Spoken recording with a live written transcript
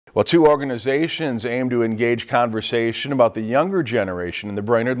Well, two organizations aim to engage conversation about the younger generation in the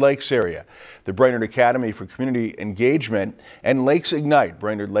Brainerd Lakes area. The Brainerd Academy for Community Engagement and Lakes Ignite,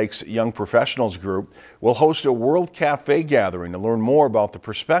 Brainerd Lakes Young Professionals Group, will host a World Cafe gathering to learn more about the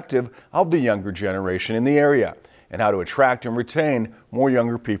perspective of the younger generation in the area and how to attract and retain more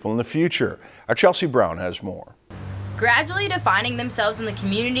younger people in the future. Our Chelsea Brown has more. Gradually defining themselves in the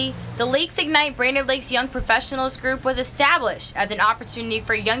community, the Lakes Ignite Brainerd Lakes Young Professionals Group was established as an opportunity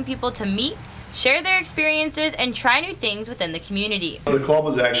for young people to meet, share their experiences, and try new things within the community. The club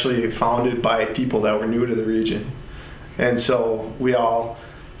was actually founded by people that were new to the region, and so we all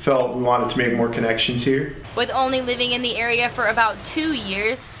felt we wanted to make more connections here. With only living in the area for about 2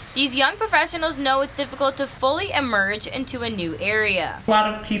 years, these young professionals know it's difficult to fully emerge into a new area. A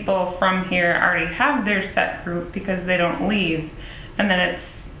lot of people from here already have their set group because they don't leave, and then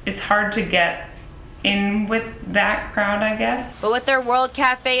it's hard to get in with that crowd, I guess. But with their World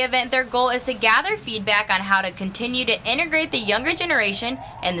Cafe event, their goal is to gather feedback on how to continue to integrate the younger generation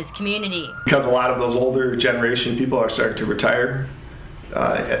in this community. Because a lot of those older generation people are starting to retire,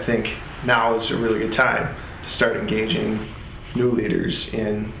 I think now is a really good time to start engaging new leaders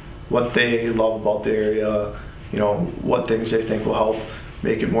in what they love about the area, you know, what things they think will help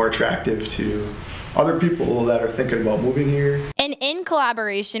make it more attractive to other people that are thinking about moving here. And in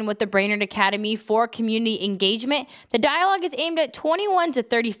collaboration with the Brainerd Academy for Community Engagement, the dialogue is aimed at 21 to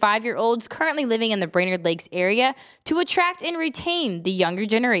 35-year-olds currently living in the Brainerd Lakes area to attract and retain the younger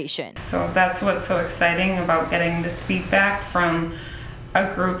generation. So that's what's so exciting about getting this feedback from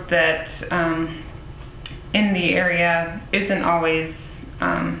a group that in the area isn't always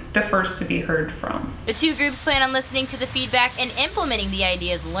the first to be heard from. The two groups plan on listening to the feedback and implementing the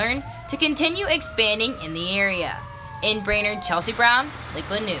ideas learned to continue expanding in the area. In Brainerd, Chelsea Brown,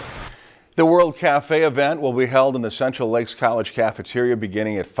 Lakeland News. The World Cafe event will be held in the Central Lakes College cafeteria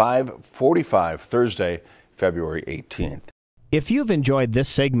beginning at 5:45 Thursday, February 18th. If you've enjoyed this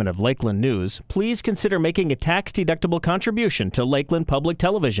segment of Lakeland News, please consider making a tax-deductible contribution to Lakeland Public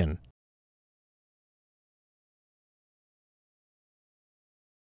Television.